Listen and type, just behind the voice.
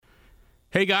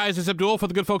Hey guys, it's Abdul for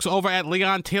the good folks over at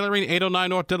Leon Tailoring, 809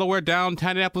 North Delaware, downtown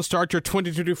Indianapolis. Start your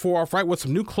 2024 off right with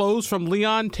some new clothes from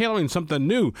Leon Tailoring. Something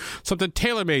new, something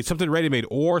tailor-made, something ready-made,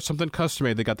 or something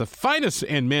custom-made. They got the finest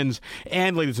in men's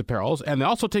and ladies' apparels, and they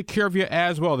also take care of you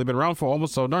as well. They've been around for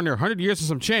almost darn near 100 years and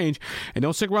some change, and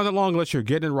don't stick around that long unless you're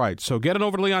getting it right. So get on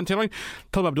over to Leon Tailoring.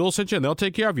 Tell them Abdul sent you, and they'll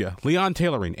take care of you. Leon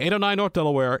Tailoring, 809 North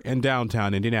Delaware in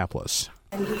downtown Indianapolis.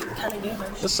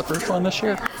 This is the first one this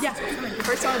year? Yeah,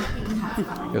 first one.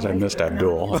 Because I missed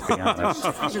Abdul, let's be honest.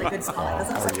 How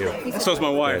are you? So is my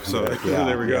wife, so Yeah,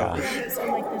 there we go. yeah.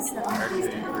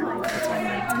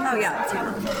 Oh, yeah.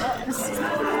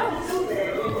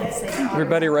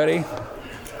 Everybody ready?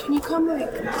 Can you come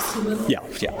just a little?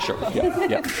 Yeah, sure.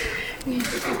 Yeah.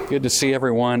 Good to see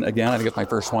everyone again. I think it's my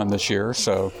first one this year,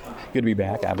 so good to be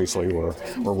back. Obviously, we're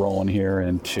rolling here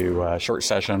into a short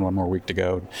session, one more week to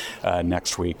go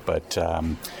next week, but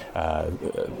the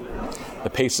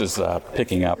pace is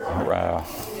picking up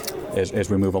as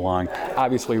we move along.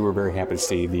 Obviously, we're very happy to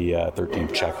see the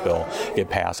 13th check bill get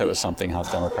passed. It was something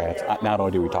House Democrats, not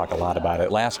only do we talk a lot about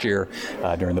it, last year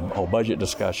during the whole budget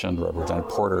discussion, Representative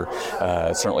Porter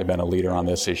has certainly been a leader on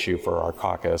this issue for our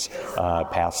caucus,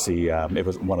 passed it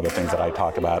was one of the things that I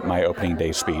talked about in my opening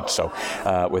day speech. So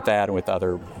with that and with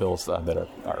other bills that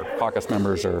our caucus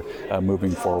members are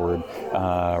moving forward,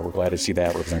 we're glad to see that.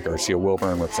 Representative Garcia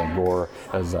Wilburn, Representative Gore,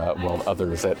 as well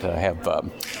others that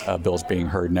have bills being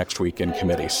heard next week in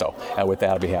committee. So with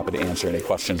that, I'll be happy to answer any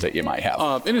questions that you might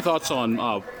have. Any thoughts on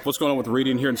what's going on with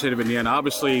reading here in the state of Indiana?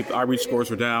 Obviously, our read scores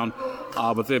were down,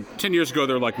 but 10 years ago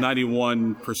they were like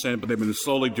 91%, but they've been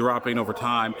slowly dropping over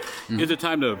time. Mm-hmm. Is it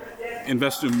time to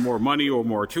invest in more money or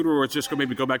more tutor, or it's just going to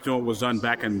maybe go back to what was done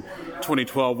back in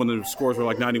 2012 when the scores were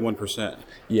like 91%?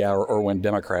 Yeah, or when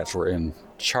Democrats were in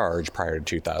charge prior to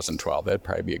 2012. That'd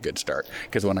probably be a good start.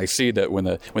 Because when I see that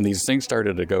when these things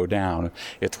started to go down,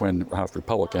 it's when House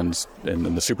Republicans and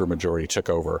the supermajority took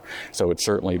over. So it's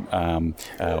certainly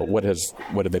what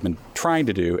have they been trying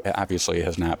to do obviously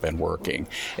has not been working.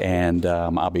 And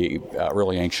I'll be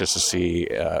really anxious to see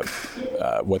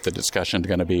what the discussion is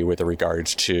going to be with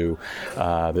regards to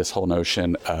this whole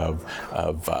notion of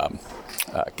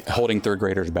holding third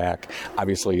graders back.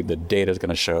 Obviously, the data is going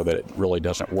to show that it really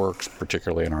doesn't work,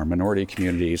 particularly in our minority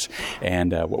communities.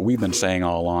 And what we've been saying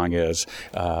all along is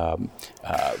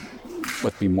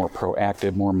let's be more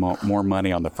proactive, more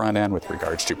money on the front end with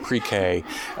regards to pre-K,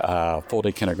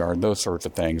 full-day kindergarten, those sorts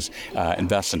of things.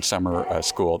 Invest in summer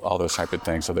school, all those type of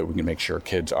things, so that we can make sure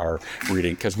kids are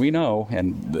reading. Because we know,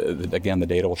 and again, the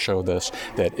data will show this,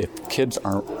 that if kids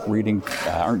aren't reading,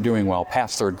 aren't doing well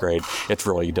past third grade, it's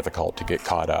really difficult to get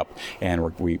caught up.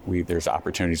 And there's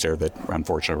opportunities there that,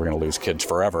 unfortunately, we're going to lose kids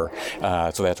forever.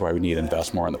 So that's why we need to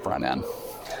invest more on the front end.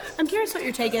 I'm curious what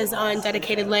your take is on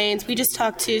dedicated lanes. We just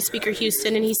talked to Speaker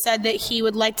Houston, and he said that he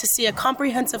would like to see a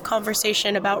comprehensive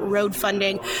conversation about road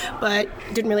funding, but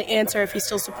didn't really answer if he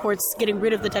still supports getting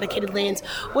rid of the dedicated lanes.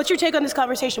 What's your take on this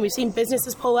conversation? We've seen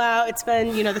businesses pull out. It's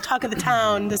been, the talk of the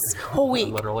town this whole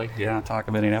week. Literally, yeah, talk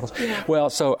of Indianapolis. Yeah. Well,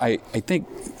 so I think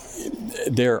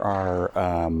there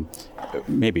are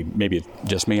maybe it's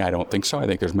just me. I don't think so. I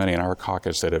think there's many in our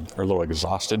caucus that are a little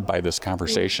exhausted by this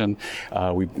conversation.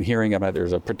 We've been hearing about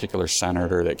there's a particular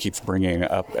senator that keeps bringing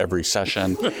it up every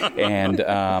session, and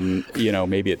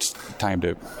maybe it's time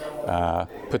to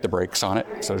put the brakes on it,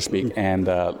 so to speak. And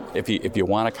if you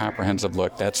want a comprehensive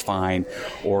look, that's fine.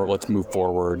 Or let's move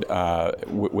forward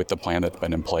with the plan that's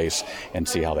been in place and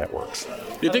see how that works.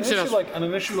 On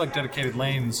an issue like dedicated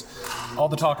lanes, all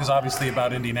the talk is obviously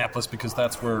about Indianapolis because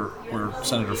that's where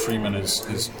Senator Freeman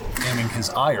is aiming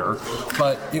his ire.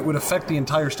 But it would affect the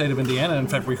entire state of Indiana. In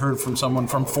fact, we heard from someone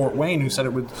from Fort Wayne who said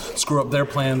it would screw up their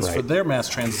plans for their mass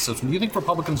transit system. Do you think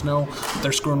Republicans know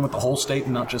they're screwing with the whole state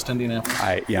and not just Indianapolis?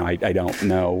 I don't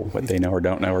know what they know or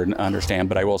don't know or understand,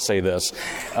 but I will say this.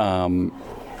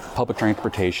 Public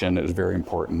transportation is very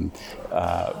important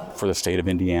for the state of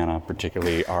Indiana,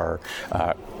 particularly our,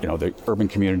 the urban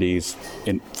communities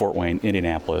in Fort Wayne,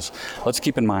 Indianapolis. Let's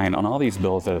keep in mind on all these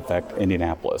bills that affect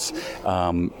Indianapolis,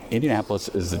 Indianapolis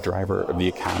is the driver of the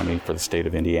economy for the state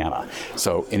of Indiana.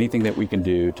 So anything that we can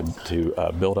do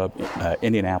to build up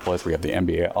Indianapolis, we have the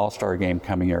NBA All-Star Game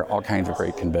coming here, all kinds of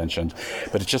great conventions,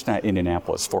 but it's just not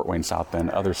Indianapolis, Fort Wayne, South Bend,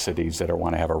 other cities that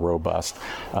want to have a robust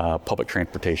public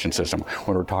transportation system.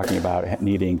 When we're talking talking about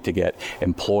needing to get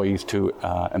employees to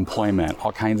employment,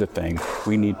 all kinds of things.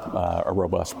 We need a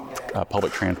robust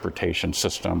public transportation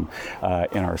system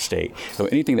in our state. So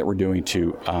anything that we're doing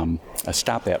to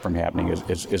stop that from happening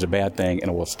is a bad thing, and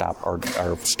it will stop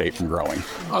our state from growing.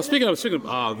 Speaking of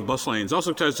the bus lanes,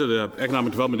 also ties to the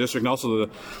Economic Development District and also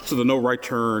to the no right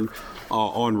turn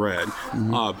on red.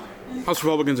 House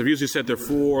Republicans have usually said they're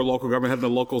for local government, having the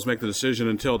locals make the decision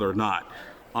until they're not.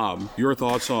 Your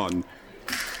thoughts on?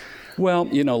 Well,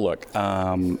 look,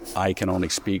 I can only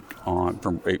speak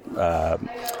from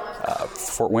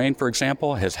Fort Wayne, for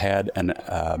example, has had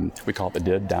we call it the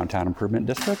DID, Downtown Improvement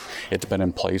District. It's been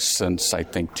in place since, I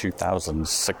think,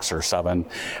 2006 or 7.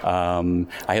 I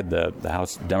had the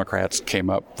House Democrats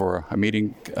came up for a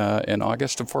meeting in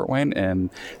August of Fort Wayne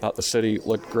and thought the city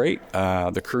looked great.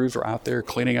 The crews were out there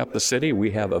cleaning up the city.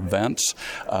 We have events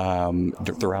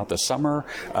throughout the summer,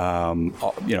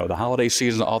 the holiday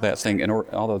season, all those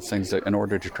things in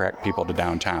order to attract people to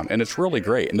downtown. And it's really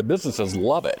great. And the businesses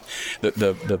love it.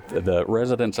 The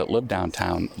residents that live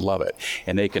downtown love it,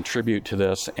 and they contribute to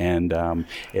this, and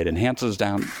it enhances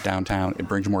downtown. It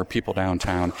brings more people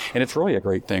downtown, and it's really a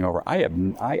great thing.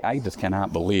 I just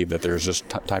cannot believe that there's this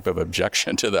type of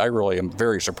objection to that. I really am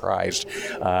very surprised,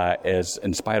 as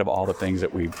in spite of all the things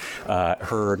that we've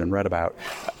heard and read about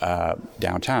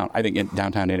downtown. I think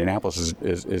downtown Indianapolis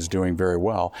is doing very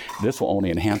well. This will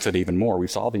only enhance it even more. We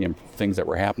saw the things that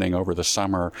were happening over the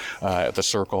summer at the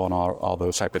Circle and all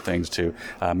those type of things to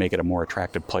make it a more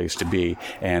attractive place to be.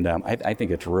 And I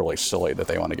think it's really silly that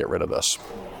they want to get rid of this.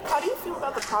 How do you feel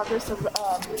about the progress of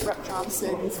Rep.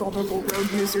 Johnson's vulnerable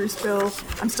road users bill?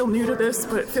 I'm still new to this,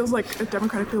 but it feels like a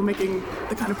Democratic bill making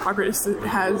the kind of progress it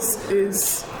has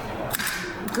is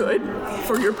good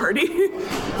for your party.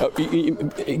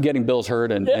 Getting bills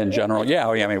heard in general,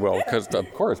 because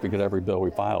every bill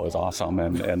we file is awesome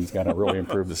and it's going to really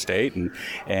improve the state,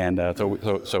 and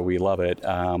so we love it.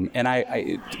 And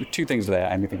I two things to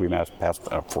that. I think we passed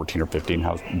 14 or 15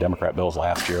 House Democrat bills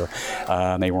last year.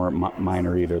 They weren't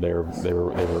minor either. They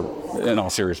were in all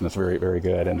seriousness very, very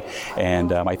good,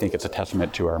 and I think it's a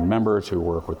testament to our members who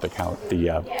work with the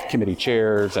committee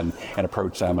chairs and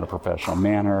approach them in a professional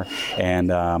manner, and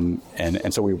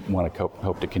so we want to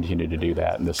hope to continue to do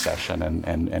that in this session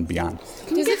and beyond.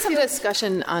 Can you get some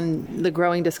discussion on the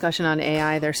growing discussion on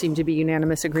AI? There seemed to be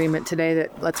unanimous agreement today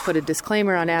that let's put a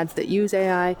disclaimer on ads that use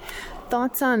AI.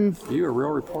 Thoughts on... Are you a real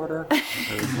reporter?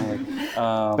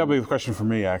 That'll be the question for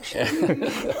me, actually.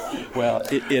 Well,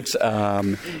 it's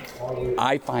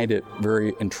I find it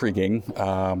very intriguing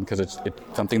because it's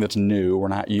something that's new. We're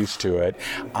not used to it.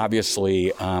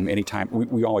 Obviously, anytime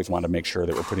we always want to make sure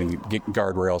that we're putting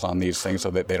guardrails on these things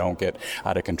so that they don't get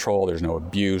out of control. There's no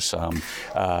abuse.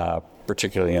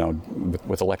 Particularly,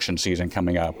 with election season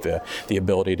coming up, the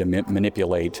ability to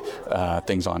manipulate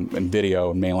things in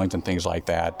video and mailings and things like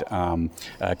that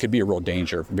could be a real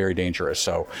danger, very dangerous.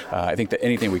 So I think that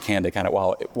anything we can to kind of,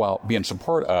 while being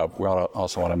support of, we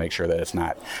also want to make sure that it's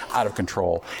not out of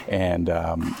control and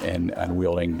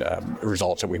wielding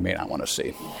results that we may not want to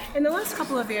see. In the last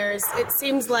couple of years, it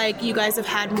seems like you guys have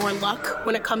had more luck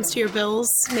when it comes to your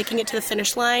bills making it to the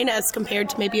finish line as compared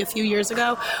to maybe a few years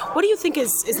ago. What do you think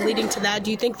is leading to that?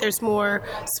 Do you think there's more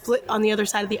split on the other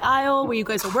side of the aisle where you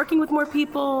guys are working with more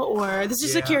people, or this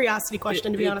is just a curiosity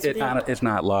question, to be honest with you? It's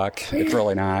not luck. It's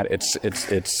really not. It's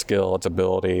skill. It's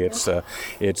ability. It's the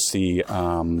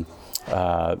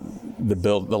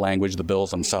the language, the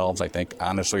bills themselves, I think,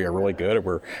 honestly, are really good.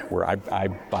 I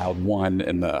filed one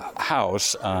in the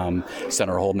House.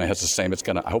 Senator Holden has the same. It's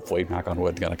going to, hopefully, knock on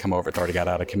wood, going to come over. It's already got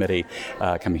out of committee,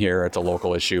 come here. It's a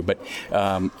local issue. But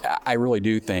I really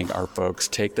do think our folks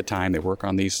take the time. They work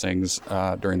on these things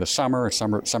during the summer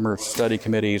study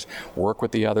committees, work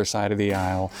with the other side of the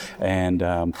aisle, and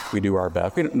we do our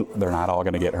best. They're not all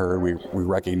going to get heard. We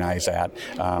recognize that.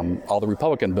 All the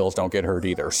Republican bills don't get heard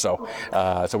either. So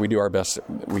we do our best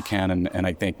we can, and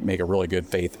I think make a really good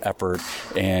faith effort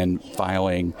in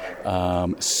filing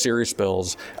serious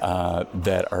bills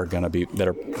that are going to be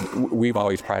we've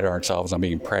always prided ourselves on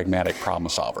being pragmatic problem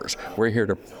solvers. We're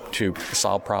here to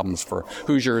solve problems for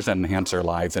Hoosiers and enhance their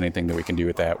lives. Anything that we can do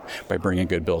with that by bringing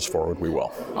good bills forward, we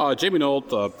will. Jamey Noel,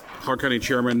 the Clark County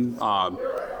Chairman,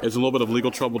 is in a little bit of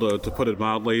legal trouble, to put it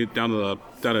mildly, down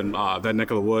in that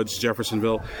neck of the woods,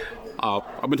 Jeffersonville.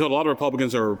 I've been told a lot of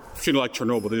Republicans are treating like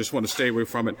Chernobyl. They just want to stay away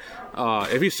from it.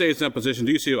 If he stays in that position,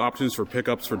 do you see options for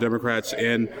pickups for Democrats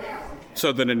in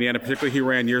Southern Indiana? Particularly, he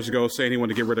ran years ago saying he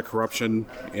wanted to get rid of corruption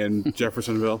in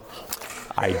Jeffersonville.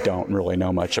 I don't really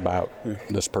know much about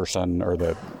this person or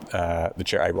the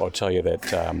chair. I will tell you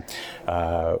that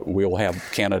we will have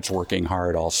candidates working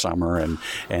hard all summer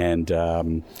and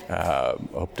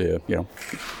hope to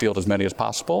field as many as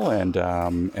possible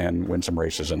and win some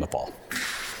races in the fall.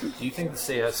 Do you think the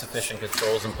state has sufficient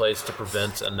controls in place to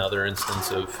prevent another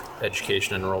instance of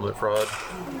education enrollment fraud?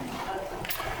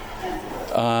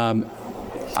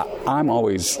 I'm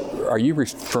always. Are you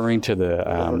referring to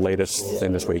the latest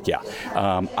thing this week? Yeah.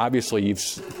 Obviously,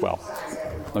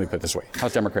 let me put it this way.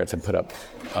 House Democrats have put up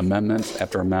amendment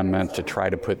after amendment to try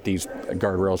to put these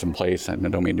guardrails in place, and I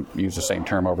don't mean to use the same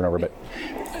term over and over,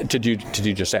 but to do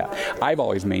just that. I've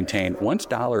always maintained once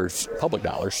public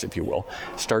dollars, if you will,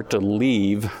 start to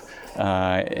leave.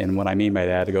 And what I mean by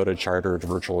that, to go to charters,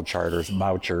 virtual charters,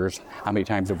 vouchers. How many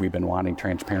times have we been wanting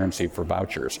transparency for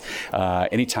vouchers?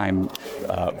 Anytime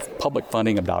public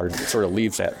funding of dollars sort of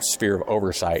leaves that sphere of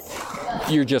oversight,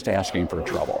 you're just asking for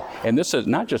trouble. And this is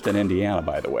not just in Indiana,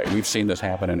 by the way. We've seen this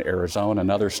happen in Arizona and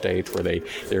other states where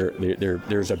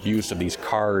there's abuse of these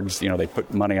cards. They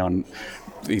put money on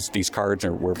these cards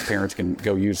where parents can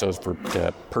go use those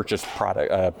to purchase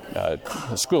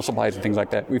school supplies and things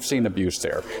like that. We've seen abuse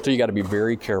there. So you got to be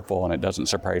very careful, and it doesn't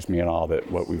surprise me at all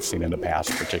that what we've seen in the past,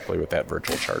 particularly with that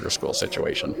virtual charter school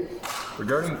situation.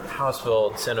 Regarding House Bill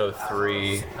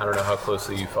 1003, I don't know how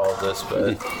closely you followed this,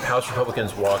 but House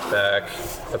Republicans walked back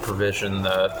a provision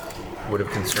that would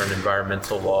have concerned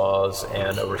environmental laws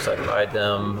and oversight of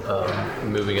IDEM,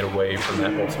 moving it away from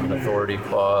that ultimate authority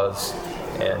clause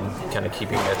and kind of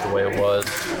keeping it the way it was.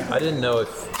 I didn't know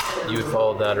if you had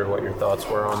followed that or what your thoughts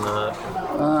were on that.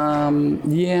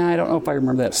 Yeah, I don't know if I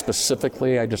remember that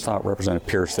specifically. I just thought Representative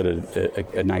Pierce did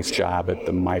a nice job at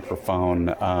the microphone,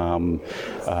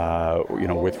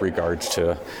 with regards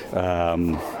to,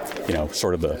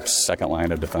 sort of the second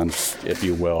line of defense, if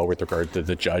you will, with regard to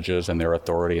the judges and their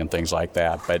authority and things like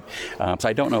that. But so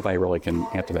I don't know if I really can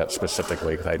answer that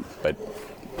specifically, but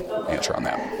answer on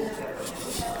that.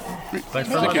 Thanks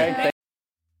for looking.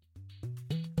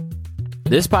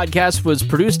 This podcast was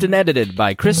produced and edited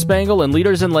by Chris Spangle and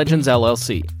Leaders and Legends,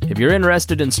 LLC. If you're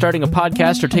interested in starting a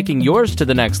podcast or taking yours to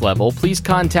the next level, please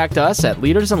contact us at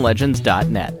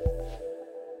leadersandlegends.net.